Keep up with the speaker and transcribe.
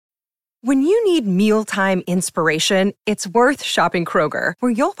When you need mealtime inspiration, it's worth shopping Kroger,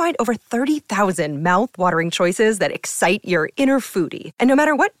 where you'll find over 30,000 mouth-watering choices that excite your inner foodie. And no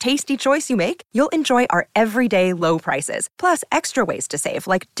matter what tasty choice you make, you'll enjoy our everyday low prices, plus extra ways to save,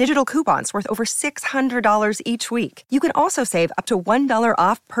 like digital coupons worth over $600 each week. You can also save up to $1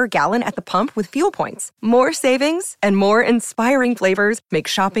 off per gallon at the pump with fuel points. More savings and more inspiring flavors make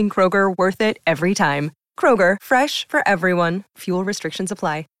shopping Kroger worth it every time. Kroger, fresh for everyone. Fuel restrictions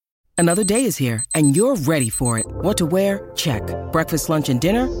apply. Another day is here, and you're ready for it. What to wear? Check. Breakfast, lunch, and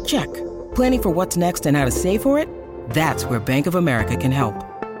dinner? Check. Planning for what's next and how to save for it? That's where Bank of America can help.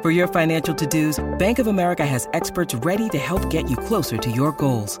 For your financial to-dos, Bank of America has experts ready to help get you closer to your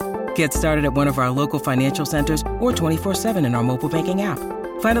goals. Get started at one of our local financial centers or 24/7 in our mobile banking app.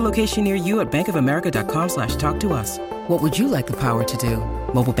 Find a location near you at bankofamerica.com/talktous. What would you like the power to do?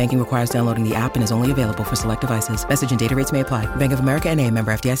 Mobile banking requires downloading the app and is only available for select devices. Message and data rates may apply. Bank of America N.A.,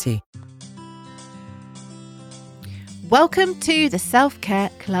 member FDIC. Welcome to the Self-Care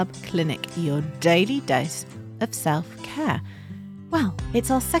Club Clinic, your daily dose of self-care. Well,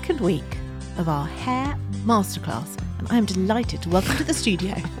 it's our second week of our hair masterclass, and I'm delighted to welcome to the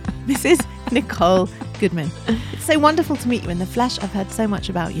studio Mrs. Nicole Goodman. It's so wonderful to meet you in the flesh. I've heard so much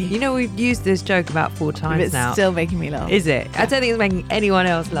about you. You know, we've used this joke about 4 times now. It's still making me laugh. Is it? Yeah. I don't think it's making anyone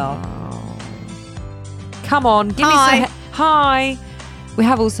else laugh. Come on, give me Hi. some... Hi. We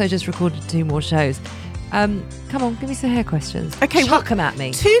have also just recorded 2 more shows. Come on, give me some hair questions. Okay, Chuck them at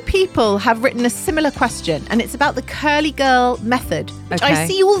me. 2 people have written a similar question, and it's about the curly girl method, which I Okay.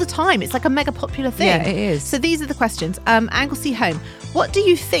 see all the time. It's like a mega popular thing. Yeah, it is. So these are the questions. Anglesey Home, what do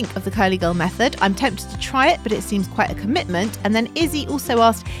you think of the curly girl method? I'm tempted to try it, but it seems quite a commitment. And then Izzy also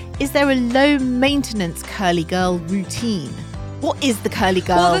asked, is there a low maintenance curly girl routine? What is the curly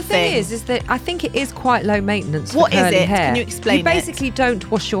girl Well, the thing is that I think it is quite low maintenance for What is curly it? hair. Can you explain You basically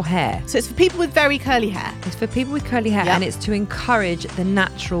don't wash your hair. So it's for people with very curly hair. It's for people with curly hair, Yep. and it's to encourage the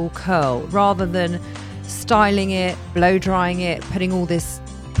natural curl rather than styling it, blow drying it, putting all this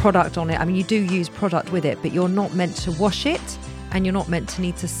product on it. I mean, you do use product with it, but you're not meant to wash it, and you're not meant to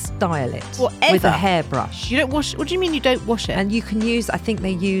need to style it with Whatever. a hairbrush. You don't wash. What do you mean you don't wash it? And you can use, I think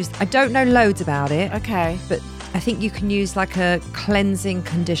they use, I don't know loads about it, Okay. but I think you can use like a cleansing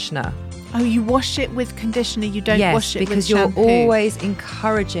conditioner. Oh, you wash it with conditioner. You don't Yes, wash it because with you're shampoo. always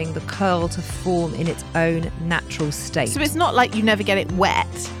encouraging the curl to form in its own natural state. So it's not like you never get it wet,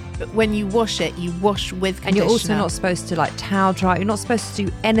 but when you wash it, you wash with conditioner. And you're also not supposed to like towel dry. You're not supposed to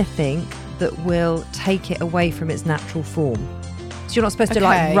do anything that will take it away from its natural form. So you're not supposed to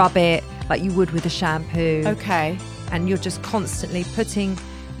like Okay. rub it like you would with a shampoo. Okay. And you're just constantly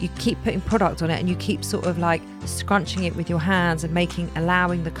you keep putting product on it, and you keep sort of like scrunching it with your hands and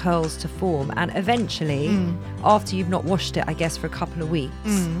allowing the curls to form. And eventually, after you've not washed it, I guess, for a couple of weeks,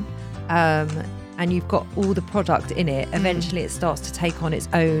 and you've got all the product in it, eventually it starts to take on its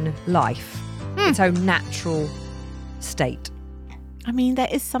own life, its own natural state. I mean, there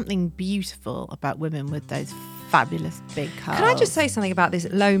is something beautiful about women with those fabulous big curls. Can I just say something about this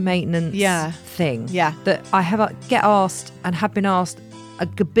low maintenance thing? Yeah. That I have get asked and have been asked a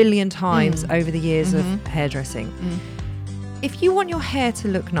gabillion times over the years of hairdressing. If you want your hair to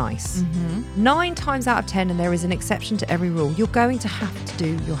look nice, 9 times out of 10, and there is an exception to every rule, you're going to have to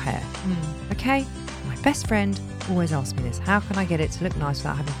do your hair. Okay? My best friend always asks me this. How can I get it to look nice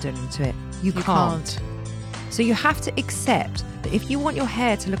without having to do anything to it? You can't. So you have to accept that if you want your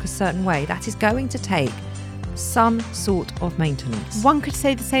hair to look a certain way, that is going to take some sort of maintenance. One could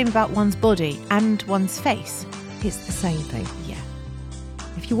say the same about one's body and one's face. It's the same thing. Yeah.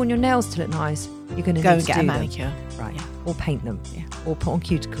 If you want your nails to look nice, you're going to Go need and to get do a them. manicure. Right. Yeah. Or paint them. Yeah. Or put on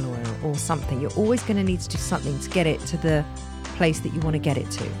cuticle oil or something. You're always going to need to do something to get it to the place that you want to get it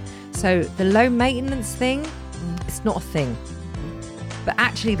to. So the low maintenance thing, it's not a thing. But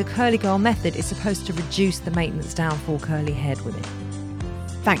actually the curly girl method is supposed to reduce the maintenance down for curly haired women.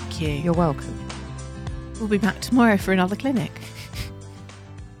 Thank you. You're welcome. We'll be back tomorrow for another clinic.